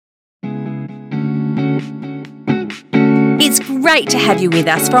great to have you with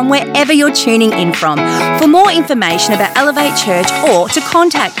us from wherever you're tuning in from. For more information about Elevate Church or to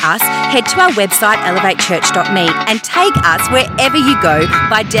contact us, head to our website elevatechurch.me and take us wherever you go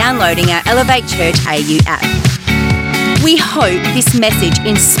by downloading our Elevate Church AU app. We hope this message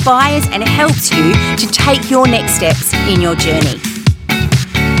inspires and helps you to take your next steps in your journey.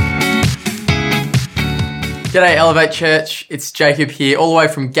 G'day Elevate Church, it's Jacob here, all the way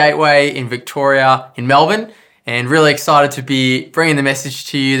from Gateway in Victoria in Melbourne, and really excited to be bringing the message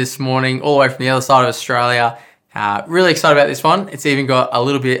to you this morning, all the way from the other side of Australia. Really excited about this one. It's even got a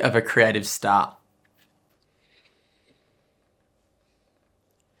little bit of a creative start.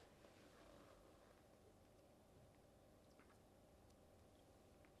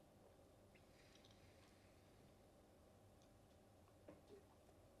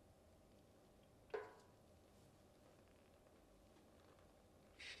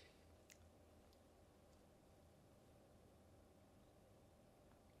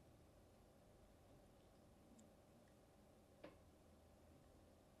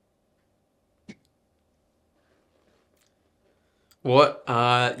 What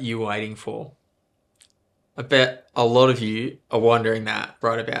are you waiting for? I bet a lot of you are wondering that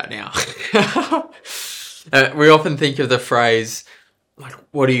right about now. We often think of the phrase, like,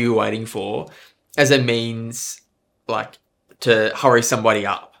 what are you waiting for, as a means, like, to hurry somebody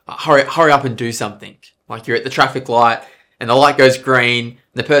up. Hurry up and do something. Like, you're at the traffic light and the light goes green and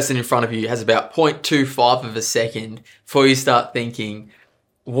the person in front of you has about 0.25 of a second before you start thinking,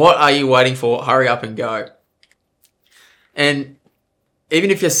 what are you waiting for? Hurry up and go. And even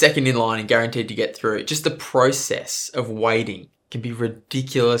if you're second in line and guaranteed to get through, just the process of waiting can be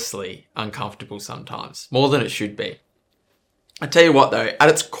ridiculously uncomfortable sometimes, more than it should be. I tell you what though, at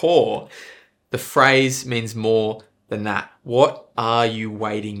its core, the phrase means more than that. What are you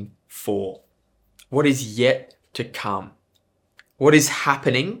waiting for? What is yet to come? What is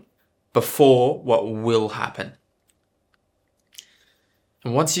happening before what will happen?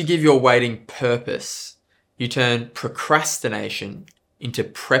 And once you give your waiting purpose, you turn procrastination into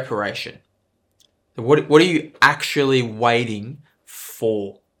preparation. What are you actually waiting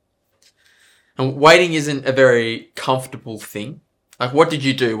for? And waiting isn't a very comfortable thing. Like, what did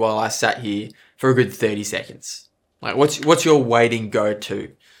you do while I sat here for a good 30 seconds? Like, what's your waiting go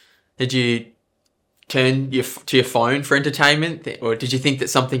to? Did you turn to your phone for entertainment? Or did you think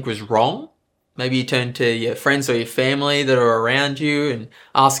that something was wrong? Maybe you turn to your friends or your family that are around you and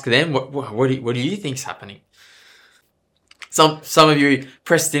ask them, what do you think's happening? Some of you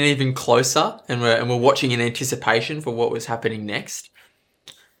pressed in even closer and were watching in anticipation for what was happening next.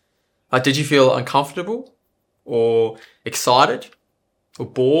 Did you feel uncomfortable or excited or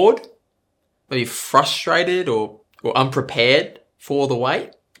bored? Maybe frustrated or unprepared for the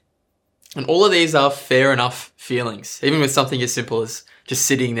wait? And all of these are fair enough feelings, even with something as simple as just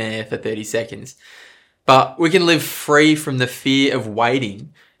sitting there for 30 seconds. But we can live free from the fear of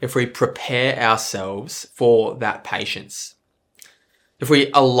waiting if we prepare ourselves for that patience. If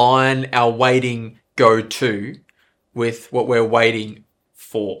we align our waiting go-to with what we're waiting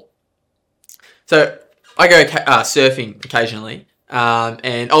for. So I go surfing occasionally,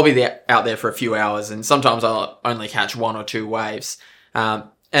 and I'll be out there for a few hours, and sometimes I'll only catch one or two waves. And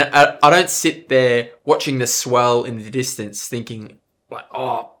I don't sit there watching the swell in the distance thinking, like,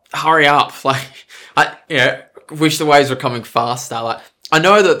 oh, hurry up. Like, I wish the waves were coming faster. Like, I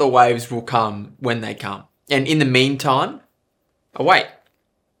know that the waves will come when they come. And in the meantime, I wait.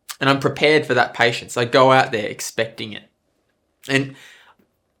 And I'm prepared for that patience. I go out there expecting it. And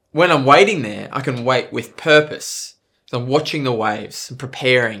when I'm waiting there, I can wait with purpose. So I'm watching the waves and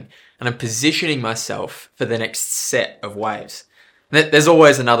preparing, and I'm positioning myself for the next set of waves. There's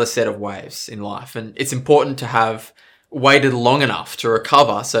always another set of waves in life, and it's important to have waited long enough to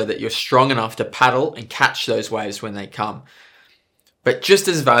recover so that you're strong enough to paddle and catch those waves when they come. But just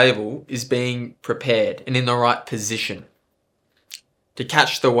as valuable is being prepared and in the right position to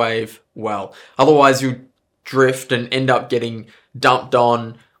catch the wave well. Otherwise, you'll drift and end up getting dumped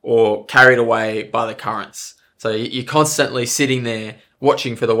on or carried away by the currents. So you're constantly sitting there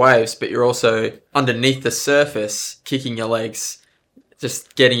watching for the waves, but you're also underneath the surface, kicking your legs,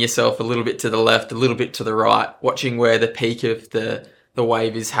 just getting yourself a little bit to the left, a little bit to the right, watching where the peak of the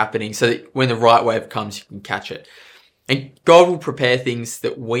wave is happening so that when the right wave comes, you can catch it. And God will prepare things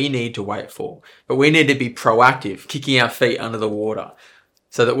that we need to wait for, but we need to be proactive, kicking our feet under the water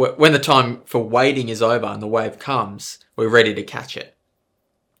so that when the time for waiting is over and the wave comes, we're ready to catch it.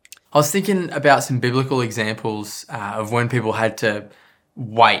 I was thinking about some biblical examples of when people had to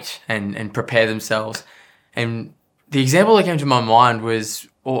wait and prepare themselves. And the example that came to my mind was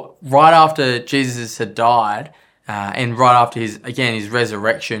right after Jesus had died, and right after his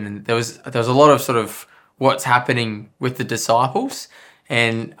resurrection, and there was a lot of sort of what's happening with the disciples,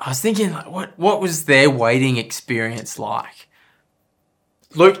 and I was thinking, like, what was their waiting experience like?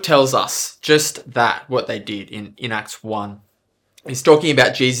 Luke tells us just that, what they did in Acts 1. He's talking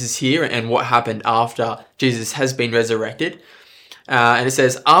about Jesus here and what happened after Jesus has been resurrected. And it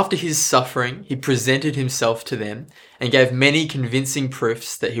says, after his suffering, he presented himself to them and gave many convincing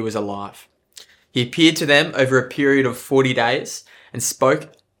proofs that he was alive. He appeared to them over a period of 40 days and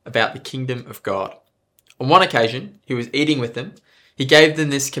spoke about the kingdom of God. On one occasion, he was eating with them. He gave them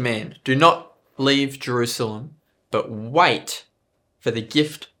this command: do not leave Jerusalem, but wait for the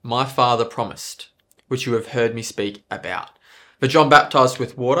gift my Father promised, which you have heard me speak about. For John baptized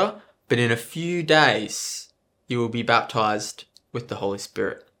with water, but in a few days you will be baptized with the Holy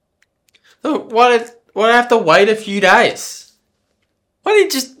Spirit. Look, why did I have to wait a few days? Why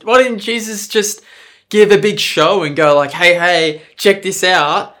didn't Jesus just give a big show and go like, hey, check this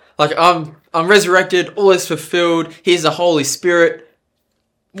out. Like, I'm resurrected, all is fulfilled, here's the Holy Spirit.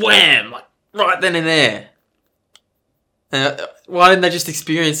 Wham! Like, right then and there. Why didn't they just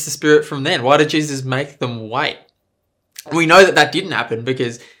experience the Spirit from then? Why did Jesus make them wait? We know that didn't happen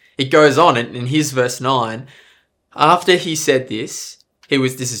because it goes on in his verse 9. After he said this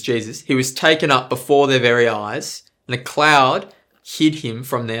is Jesus, he was taken up before their very eyes, and a cloud hid him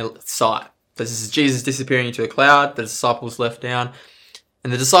from their sight. This is Jesus disappearing into a cloud, the disciples left down,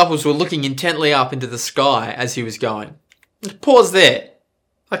 and the disciples were looking intently up into the sky as he was going. Pause there.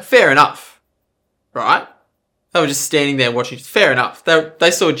 Like, fair enough, right? They were just standing there watching. Fair enough.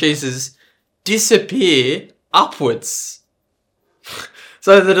 They saw Jesus disappear upwards.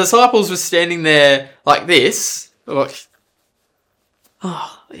 So the disciples were standing there like this. Like,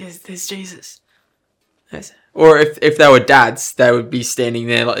 oh, there's Jesus. Or if they were dads, they would be standing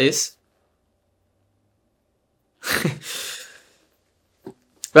there like this.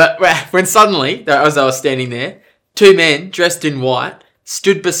 But when suddenly, as they were standing there, two men dressed in white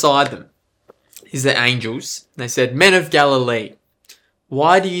stood beside them. These are angels. They said, "Men of Galilee,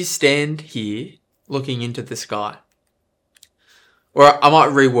 why do you stand here looking into the sky?" Or I might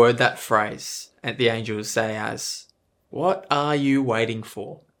reword that phrase, and the angels say as, "What are you waiting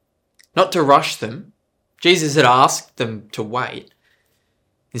for?" Not to rush them. Jesus had asked them to wait.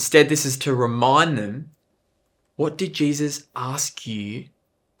 Instead, this is to remind them, what did Jesus ask you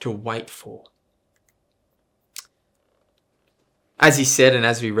to wait for? As he said, and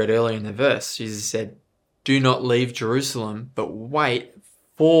as we read earlier in the verse, Jesus said, "Do not leave Jerusalem, but wait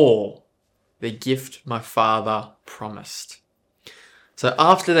for the gift my Father promised." So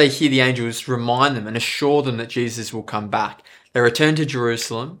after they hear the angels remind them and assure them that Jesus will come back, they returned to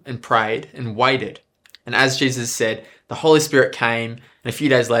Jerusalem and prayed and waited. And as Jesus said, the Holy Spirit came, and a few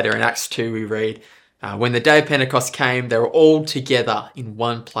days later in Acts 2 we read, when the day of Pentecost came, they were all together in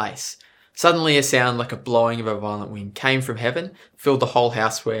one place. Suddenly a sound like a blowing of a violent wind came from heaven, filled the whole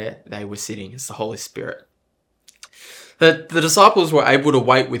house where they were sitting. It's the Holy Spirit. The disciples were able to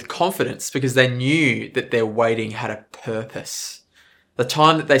wait with confidence because they knew that their waiting had a purpose. The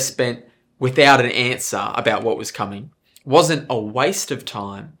time that they spent without an answer about what was coming wasn't a waste of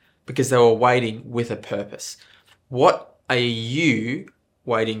time because they were waiting with a purpose. What are you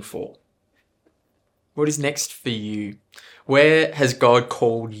waiting for? What is next for you? Where has God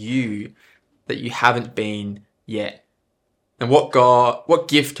called you that you haven't been yet? And what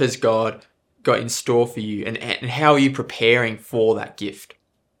gift has God got in store for you? And how are you preparing for that gift?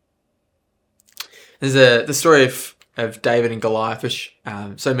 There's the story of David and Goliath, which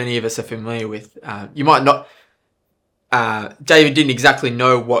so many of us are familiar with. You might not. David didn't exactly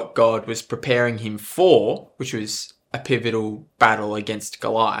know what God was preparing him for, which was a pivotal battle against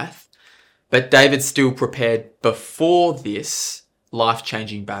Goliath. But David still prepared before this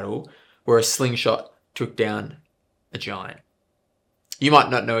life-changing battle where a slingshot took down a giant. You might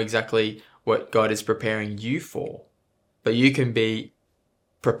not know exactly what God is preparing you for, but you can be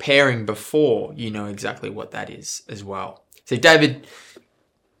preparing before you know exactly what that is as well. See, David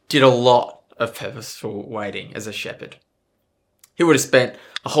did a lot of purposeful waiting as a shepherd. He would have spent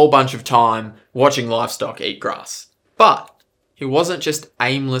a whole bunch of time watching livestock eat grass. But he wasn't just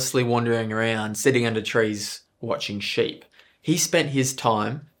aimlessly wandering around, sitting under trees, watching sheep. He spent his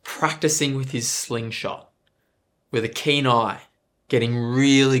time practicing with his slingshot, with a keen eye, getting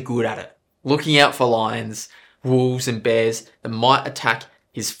really good at it, looking out for lions, wolves and bears that might attack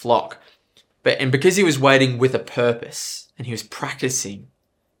his flock. And because he was waiting with a purpose, and he was practicing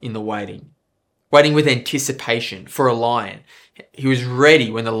in the waiting with anticipation for a lion, he was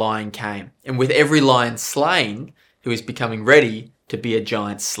ready when the lion came. And with every lion slain, he was becoming ready to be a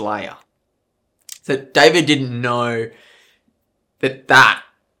giant slayer. So David didn't know that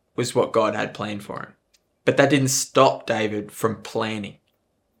was what God had planned for him. But that didn't stop David from planning.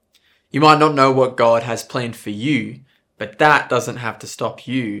 You might not know what God has planned for you, but that doesn't have to stop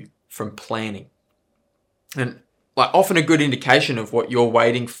you from planning. And often a good indication of what you're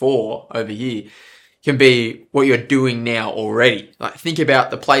waiting for over here can be what you're doing now already. Think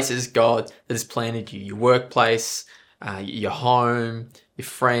about the places God has planted you, your workplace, your home, your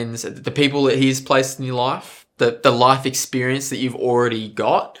friends, the people that He's placed in your life, the life experience that you've already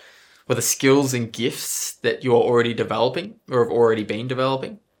got, or the skills and gifts that you're already developing or have already been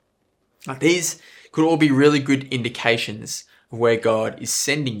developing. These could all be really good indications of where God is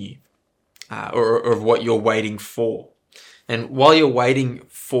sending you, or of what you're waiting for. And while you're waiting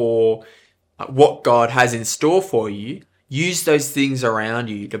for what God has in store for you, use those things around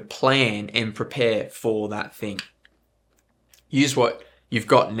you to plan and prepare for that thing. Use what you've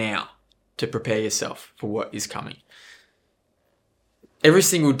got now to prepare yourself for what is coming. Every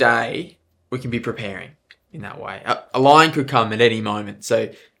single day, we can be preparing in that way. A lion could come at any moment,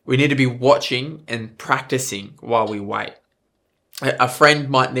 so we need to be watching and practicing while we wait. A friend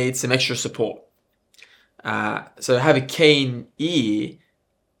might need some extra support. So have a keen ear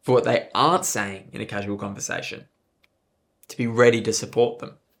for what they aren't saying in a casual conversation, to be ready to support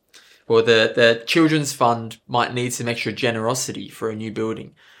them. Or the children's fund might need some extra generosity for a new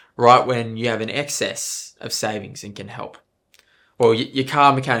building, right when you have an excess of savings and can help. Or your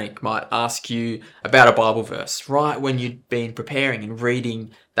car mechanic might ask you about a Bible verse, right when you've been preparing and reading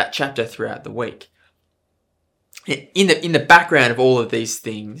that chapter throughout the week. In the background of all of these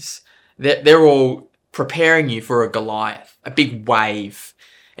things, they're all preparing you for a Goliath, a big wave.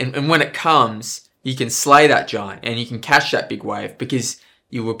 And when it comes, you can slay that giant and you can catch that big wave because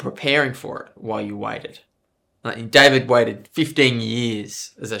you were preparing for it while you waited. David waited 15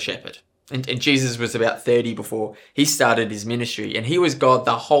 years as a shepherd. And Jesus was about 30 before he started his ministry. And he was God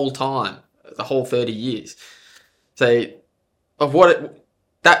the whole time, the whole 30 years. So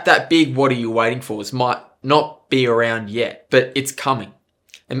that big what are you waiting for might not be around yet, but it's coming.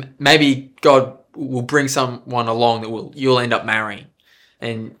 And maybe God will bring someone along that you'll end up marrying.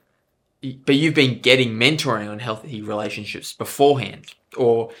 But you've been getting mentoring on healthy relationships beforehand.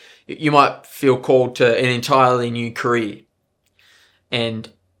 Or you might feel called to an entirely new career.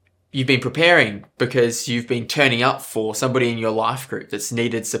 And you've been preparing because you've been turning up for somebody in your life group that's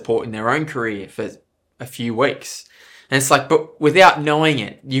needed support in their own career for a few weeks. And it's but without knowing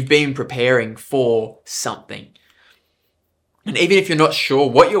it, you've been preparing for something. And even if you're not sure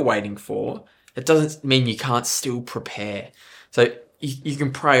what you're waiting for, it doesn't mean you can't still prepare. So you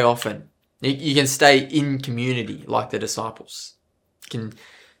can pray often. You can stay in community like the disciples. You can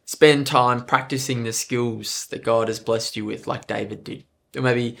spend time practicing the skills that God has blessed you with like David did. Or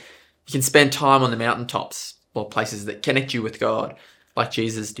maybe you can spend time on the mountaintops or places that connect you with God like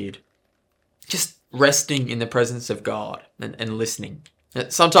Jesus did. Just resting in the presence of God and listening.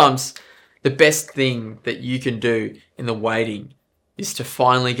 Sometimes the best thing that you can do in the waiting is to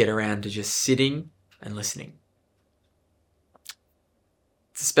finally get around to just sitting and listening.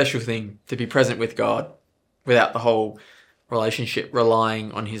 It's a special thing to be present with God without the whole relationship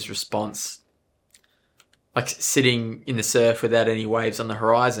relying on His response. Like sitting in the surf without any waves on the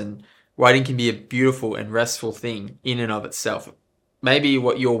horizon, waiting can be a beautiful and restful thing in and of itself. Maybe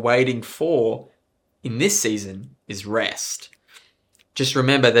what you're waiting for in this season is rest. Just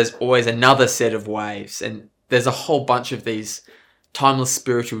remember there's always another set of waves, and there's a whole bunch of these timeless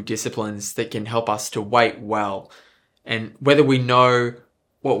spiritual disciplines that can help us to wait well. And whether we know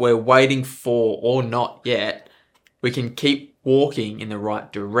what we're waiting for or not yet, we can keep walking in the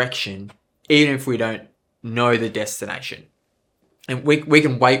right direction, even if we don't know the destination. And we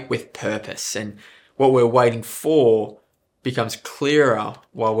can wait with purpose, and what we're waiting for becomes clearer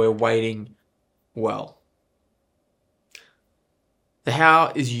while we're waiting well. So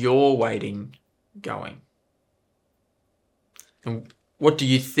how is your waiting going? And what do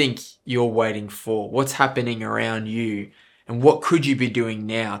you think you're waiting for? What's happening around you? And what could you be doing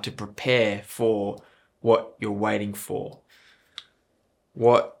now to prepare for what you're waiting for?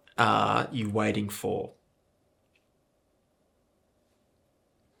 What are you waiting for?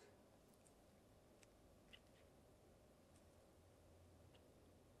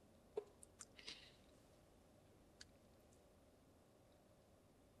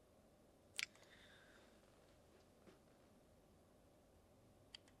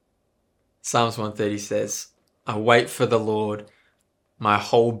 Psalms 130 says, I wait for the Lord, my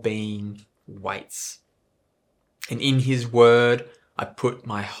whole being waits. And in His word, I put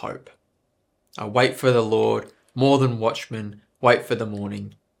my hope. I wait for the Lord more than watchmen wait for the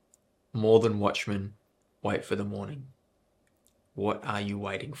morning. more than watchmen wait for the morning. What are you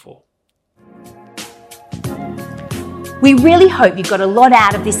waiting for? We really hope you got a lot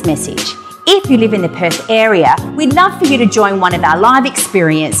out of this message. If you live in the Perth area, we'd love for you to join one of our live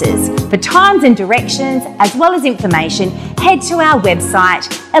experiences. For times and directions, as well as information, head to our website,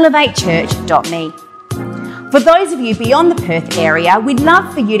 elevatechurch.me. For those of you beyond the Perth area, we'd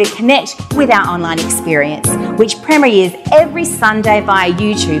love for you to connect with our online experience, which premieres every Sunday via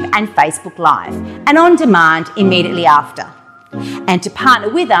YouTube and Facebook Live, and on demand immediately after. And to partner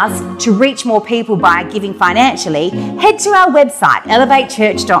with us to reach more people by giving financially, head to our website,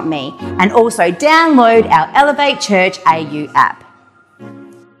 elevatechurch.me, and also download our Elevate Church AU app.